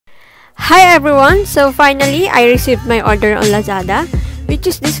Hi everyone! So finally, I received my order on Lazada, which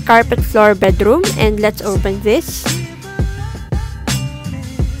is this carpet floor bedroom, and let's open this.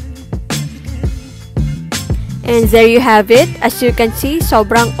 And there you have it. As you can see,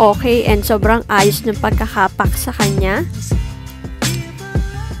 sobrang okay and sobrang ayos ng pagkakapak sa kanya.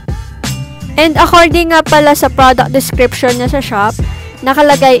 And according nga pala sa product description na sa shop,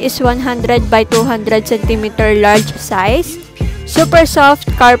 nakalagay is 100 by 200 cm large size, super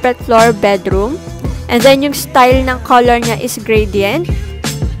soft carpet floor bedroom, and then yung style ng color niya is gradient.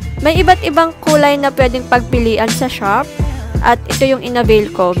 May iba't ibang kulay na pwedeng pagpilian sa shop, at ito yung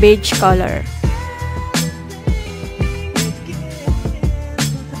inavail ko, beige color.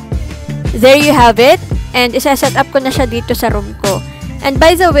 There you have it, and isa-set up ko na siya dito sa room ko. And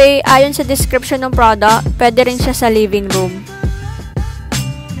by the way, ayon sa description ng product, pwede rin siya sa living room.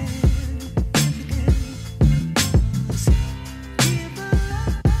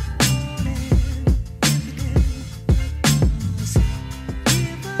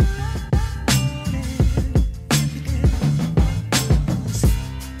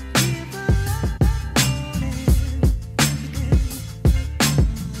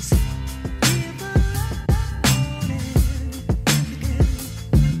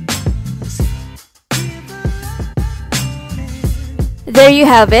 There you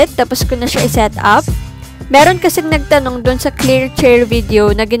have it. Tapos ko na siya i-set up. Meron kasing nagtanong dun sa clear chair video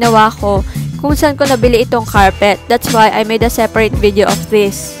na ginawa ko kung saan ko nabili itong carpet. That's why I made a separate video of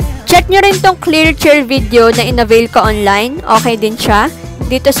this. Check nyo rin tong clear chair video na inavail ko online. Okay din siya.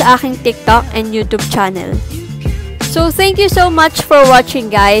 Dito sa aking TikTok and YouTube channel. So thank you so much for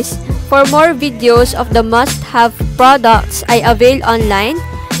watching, guys. For more videos of the must-have products I avail online,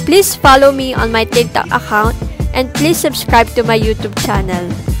 please follow me on my TikTok account. And please subscribe to my YouTube channel.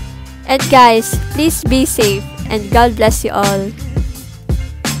 And guys, please be safe and God bless you all.